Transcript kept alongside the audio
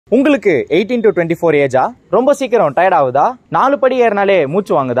உங்களுக்கு 18 to 24 ஏஜா? ரொம்ப சீக்கிரம் டயர்ட் ஆகுதா? 4 படி ஏறினாலே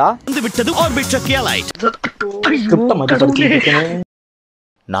மூச்சு வாங்குதா?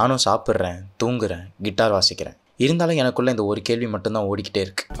 நானும் சாப்பிடுறேன், தூங்குறேன், கிட்டார் வாசிக்கிறேன். இருந்தாலும் எனக்குள்ள இந்த ஒரு கேள்வி மட்டும் தான் ஓடிக்கிட்டே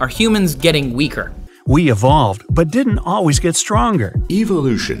இருக்கு. Are humans getting weaker? We evolved, but didn't always get stronger.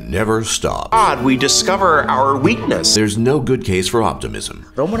 Evolution never stops. We discover our weakness. There's no good case for optimism.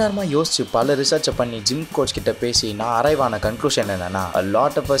 ரொம்ப நேரமா யோசிச்சு பல ரிசர்ச் பண்ணி ஜிம் கோச் கிட்ட பேசி நான் அரைவ் ஆன கன்க்ளூஷன் என்னன்னா, a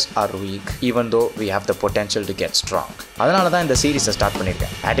lot of us are weak even though we have the potential to get strong. அதனால தான் இந்த சீரிஸை ஸ்டார்ட்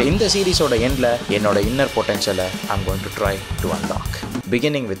பண்ணியிருக்கேன். அண்ட் இந்த சீரிஸோட எண்ட்ல என்னோட inner பொட்டன்ஷியலை I'm going to try to unlock.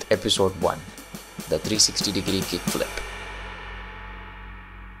 Beginning with episode 1, the 360-degree kick flip.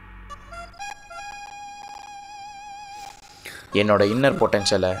 என்னோட inner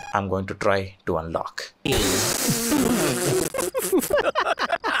பொட்டன்ஷியலை I'm going to try to unlock.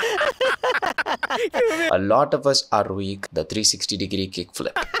 A lot of us are weak, the 360-degree kick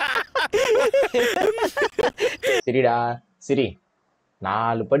flip. சரிடா சரி,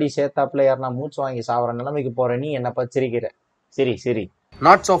 4 படி சேர்த்தாப்புல யாருனா மூச்சு வாங்கி சாவற நிலைமைக்கு போற நீ என்ன பச்சிரிக்கிற? சரி சரி,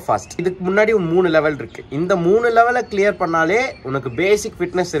 நாட் சோ ஃபாஸ்ட். இதுக்கு முன்னாடி 3 லெவல் இருக்கு. இந்த 3 லெவலை கிளியர் பண்ணாலே உனக்கு பேசிக்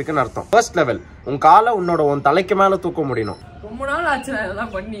ஃபிட்னஸ் இருக்குன்னு அர்த்தம். ஃபர்ஸ்ட் லெவல், உன் காலை உன் தலைக்கு மேல தூக்க முடியும். ரொம்ப நாள் ஆச்சு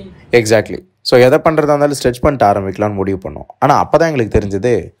அதெல்லாம் பண்ணி. எக்ஸாக்ட்லி. ஸோ எதை பண்ணுறதா இருந்தாலும் ஸ்ட்ரெச் பண்ணிட்டு ஆரம்பிக்கலாம்னு முடிவு பண்ணோம். ஆனால் அப்போ தான் எங்களுக்கு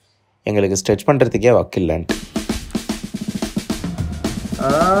தெரிஞ்சது எங்களுக்கு ஸ்ட்ரெச் பண்ணுறதுக்கே வக்கில்லன்ட்டு.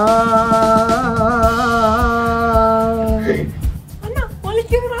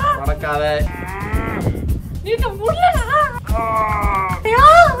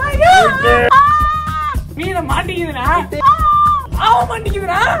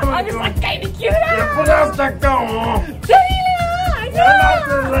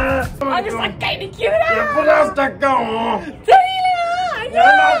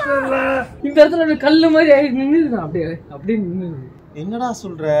 இந்த இடத்துல கல்லு மாதிரி நின்னுது. அப்படியே நின்னுது. என்னடா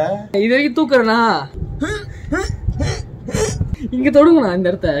சொல்ற? இது வரைக்கும் தூக்குறனா? இங்க தொடுங்கண்ணா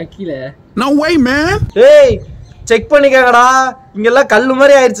இந்த இடத்த கீழே. No way, man. ஏய், செக் பண்ணிக்கங்கடா. இங்கெல்லாம் கல்லு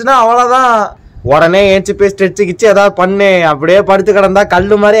மாதிரி ஆயிடுச்சுன்னா அவ்வளவுதான். உடனே ஏஞ்சி போய் ஸ்ட்ரெச் கிச்சு ஏதாவது பண்ணு. அப்படியே படுத்து கிடந்தா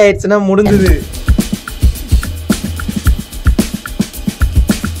கல்லு மாதிரி ஆயிடுச்சுன்னா முடிஞ்சுது.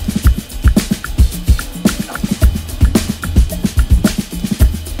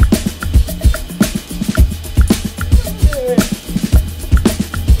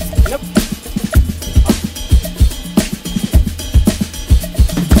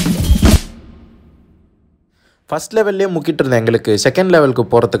 ஃபஸ்ட் லெவல்லே முக்கிட்டு இருந்த எங்களுக்கு செகண்ட் லெவலுக்கு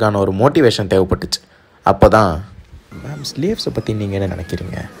போகிறதுக்கான ஒரு மோட்டிவேஷன் தேவைப்பட்டுச்சு. அப்போ தான் மேம், ஸ்லேவ்ஸை பற்றி நீங்கள் என்ன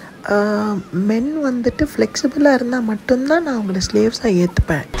நினைக்கிறீங்க? மென் வந்துட்டு ஃப்ளெக்சிபிளாக இருந்தால் மட்டும்தான் நான் அவங்கள ஸ்லேவ்ஸாக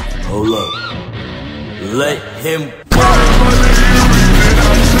ஏற்றுப்பேன்.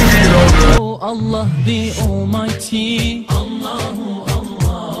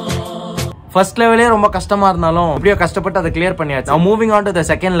 ஃபர்ஸ்ட் லெவலே ரொம்ப கஷ்டமா இருந்தாலும் எப்படியோ கஷ்டப்பட்டு அதை கிளியர் பண்ணியாச்சு. Now moving on to the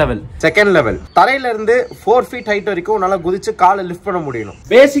second level. Second level, தரையில இருந்து 4 feet ஹைட் வரைக்கும் உன்னால குதிச்சு காலை லிஃப்ட் பண்ண முடியும்.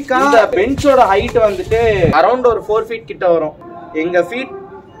 பேசிக்கா இந்த பெஞ்சோட ஹைட் வந்துட்டு அரௌண்ட் ஒரு 4 feet கிட்ட வரும். எங்க ஃபீட்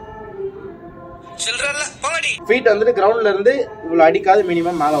வந்துட்டு கிரவுண்ட்ல இருந்து இவ்வளவு அடிக்காது,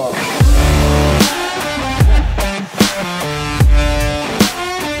 மினிமம் மேல வரும்.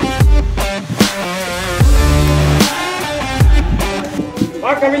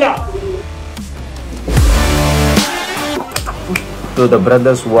 கவிலா. To the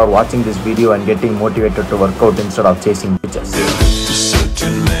brothers who are watching this video and getting motivated to work out instead of chasing bitches.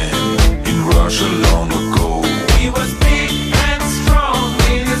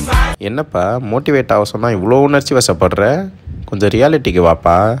 என்னப்பா மோட்டிவேட் ஆக சொன்னா இவ்வளோ உணர்ச்சி வசப்படுற? கொஞ்சம் ரியாலிட்டிக்கு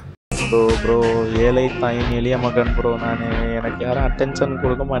வாப்பா. ப்ரோ ஏழை தாயின் எளிய மகன் ப்ரோ. எனக்கு யாரும் அட்டென்ஷன்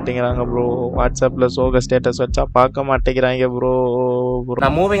கொடுக்க மாட்டேங்கிறாங்க ப்ரோ. வாட்ஸ்அப்பில் சோக ஸ்டேட்டஸ் வச்சா பார்க்க மாட்டேங்கிறாங்க ப்ரோ.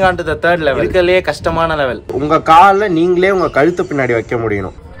 நான் moving on to the third level. இருக்கலே கஷ்டமான லெவல். உங்க காலை நீங்களே உங்க கழுத்து பின்னாடி வைக்க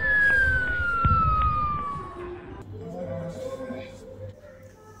முடியும்.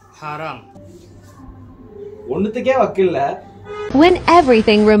 ஹராம். ஒண்ணுத்துக்கே வக்கில்ல. When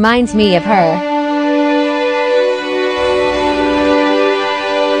everything reminds me of her.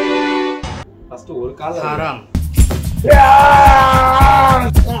 First ஒரு கால் ஹராம்.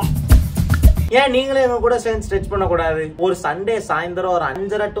 ஏன் நீங்களே இவங்க கூட சேர்ந்து ஸ்ட்ரெச் பண்ண கூடாது? ஒரு சண்டே சாயந்தரம் ஒரு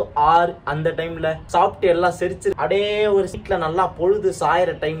 5:30 to 6 அந்த டைம்ல சாப்பிட்டு எல்லாம் செரிச்சு அப்படியே ஒரு சீட்ல நல்லா பொழுது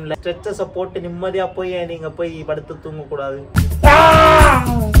சாயிற டைம்ல ஸ்ட்ரெச்சஸ போட்டு நிம்மதியா போய் நீங்க போய் படுத்து தூங்க கூடாது.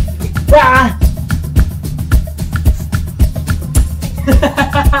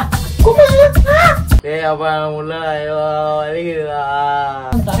 ஏய் அப்ப உள்ள வலிக்குதா?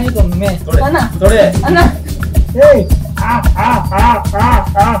 அண்ணா ஏய்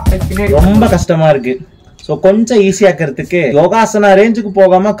ரொம்ப கஷ்டமா இருக்கு. ஸோ சோ கொஞ்சம் ஈஸியாக்கிறதுக்கு யோகாசனா ரேஞ்சுக்கு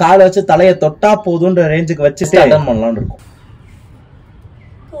போகாம காலை வச்சு தலையை தொட்டா போதுன்ற ரேஞ்சுக்கு வச்சு அட்டன் பண்ணலாம்னு இருக்கும்.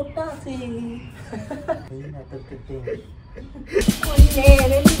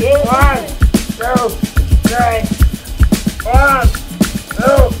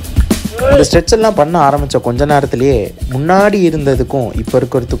 இந்த ஸ்ட்ரெச் எல்லாம் பண்ண ஆரம்பிச்ச கொஞ்ச நேரத்திலேயே முன்னாடி இருந்ததுக்கும் இப்போ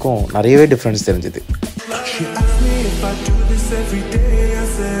இருக்கிறதுக்கும் நிறையவே டிஃப்ரென்ஸ் தெரிஞ்சுது.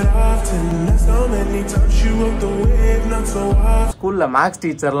 ஸ்கூல்ல மேக்ஸ்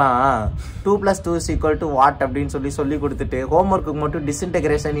டீச்சர்லாம் 2+2 = what அப்படின்னு சொல்லி கொடுத்துட்டு ஹோம்ஒர்க்கு மட்டும்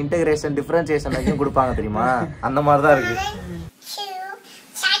டிஸ்இன்டகிரேஷன், இன்டகிரேஷன், டிஃபரன்சியேஷன் வரைக்கும் கொடுப்பாங்க தெரியுமா? அந்த மாதிரி தான் இருக்கு.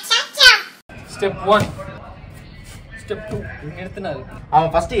 Step 1 step 2 நிறுத்தினாரு.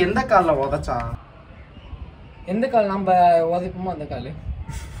 அவன் ஃபர்ஸ்ட் எந்த கால்ல உதைச்சான்? எந்த கால் நம்ம உதைப்போமோ அந்த கால்.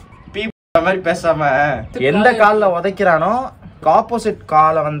 மாதிரி பேசாம எந்த கால்ல உதைக்கிறானோ ஆப்போசிட்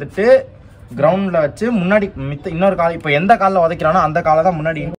காலை வந்துட்டு கிரவுண்ட்ல வச்சு முன்னாடி இன்னொரு கால், இப்ப எந்த கால்ல உதைக்கிறானோ அந்த காலை தான்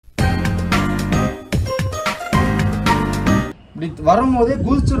முன்னாடி இப்படி வரும்போதே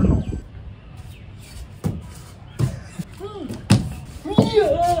குதிச்சிடணும்.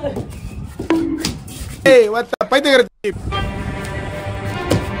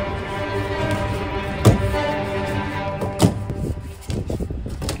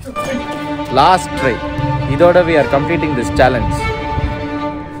 Last try. இதோட we are completing this challenge.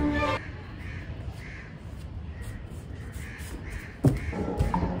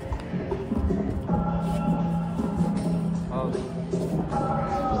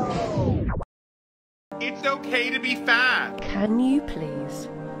 It's okay to be fat. Can you please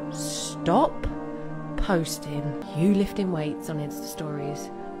stop posting you lifting weights on Insta stories?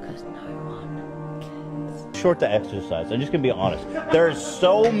 Because no one cares. Short to exercise. I'm just gonna be honest. There are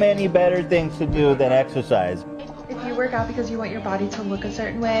so many better things to do than exercise. If you work out because you want your body to look a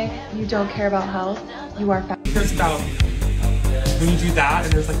certain way, you don't care about health, you are fat. Cares about when you do that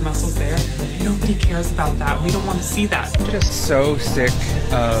and there's like muscles there. Nobody cares about that. We don't want to see that. I'm just so sick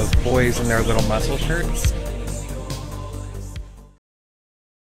of boys in their little muscle shirts.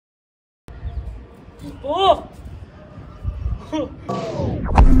 Oh!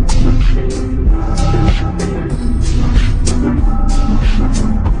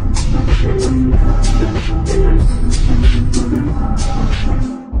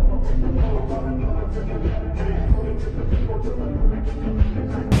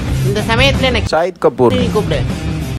 இந்த சமயத்துல எனக்கு ஷாஹித் கபூர் கூப்பிடு.